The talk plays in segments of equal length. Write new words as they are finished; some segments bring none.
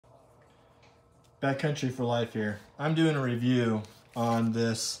Backcountry for life here. I'm doing a review on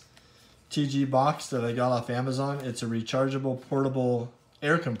this TG box that I got off Amazon. It's a rechargeable portable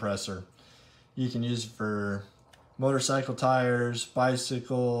air compressor. You can use it for motorcycle tires,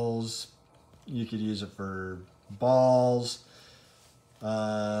 bicycles. You could use it for balls. You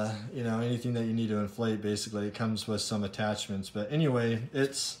know, anything that you need to inflate. Basically, it comes with some attachments. But anyway,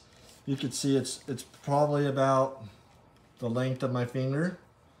 you can see it's probably about the length of my finger.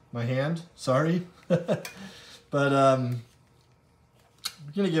 My hand, sorry. But we're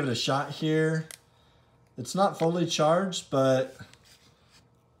gonna give it a shot here. It's not fully charged, but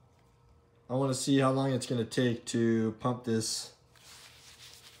I want to see how long it's gonna take to pump this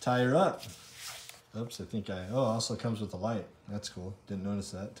tire up. Oops, I think oh, it also comes with a light. That's cool. Didn't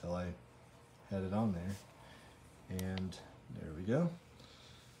notice that till I had it on there. And there we go.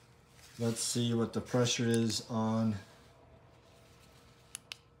 Let's see what the pressure is on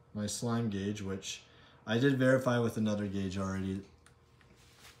my slime gauge, which I did verify with another gauge already.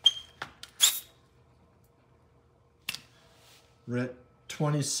 We're at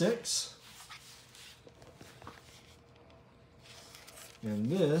 26. And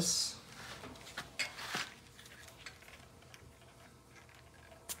this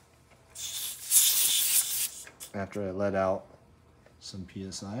after I let out some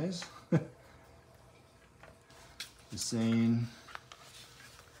PSIs is saying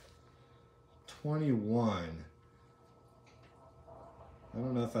 21. I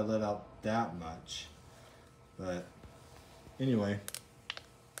don't know if I let out that much, but anyway,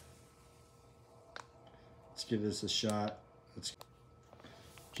 let's give this a shot. Let's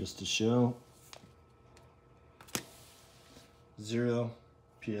just to show 0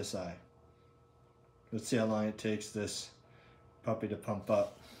 PSI. Let's see how long it takes this puppy to pump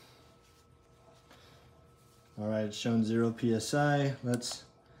up. All right, it's shown 0 PSI. Let's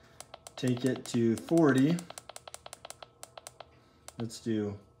take it to 40. Let's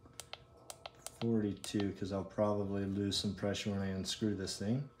do 42 because I'll probably lose some pressure when I unscrew this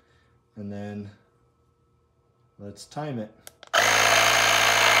thing. And then let's time it.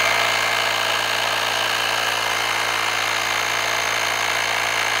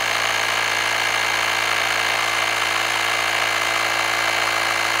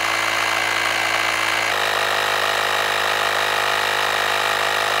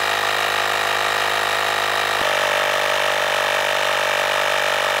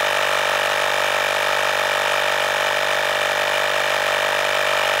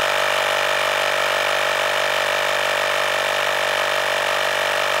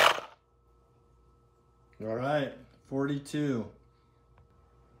 All right, 42.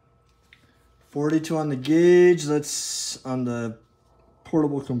 42 on the gauge. Let's, on the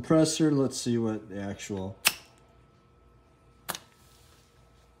portable compressor, let's see what the actual,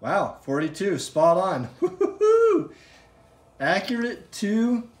 wow, 42, spot on. Woo-hoo-hoo. Accurate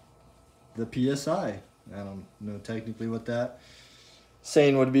to the PSI. I don't know technically what that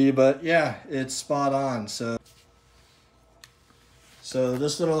saying would be, but yeah, it's spot on. So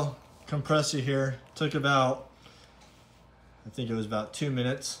this little compressor here took about, I think it was about 2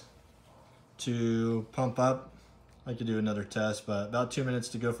 minutes to pump up. I could do another test, but about 2 minutes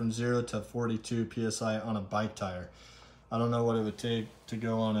to go from 0 to 42 PSI on a bike tire. I don't know what it would take to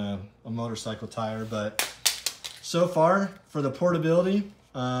go on a motorcycle tire, but so far for the portability, you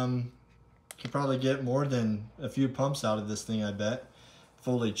can probably get more than a few pumps out of this thing, I bet,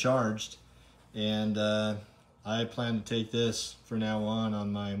 fully charged. And I plan to take this for now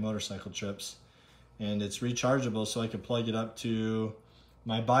on my motorcycle trips. And it's rechargeable, so I can plug it up to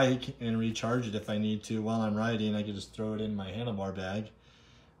my bike and recharge it if I need to while I'm riding. I can just throw it in my handlebar bag,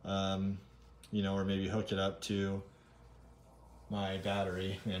 you know, or maybe hook it up to my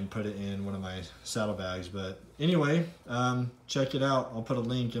battery and put it in one of my saddlebags. But anyway, check it out. I'll put a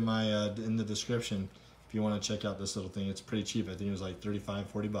link in my in the description if you want to check out this little thing. It's pretty cheap. I think it was like 35,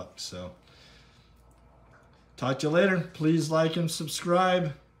 40 bucks. So talk to you later. Please like and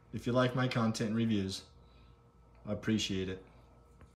subscribe if you like my content and reviews. I appreciate it.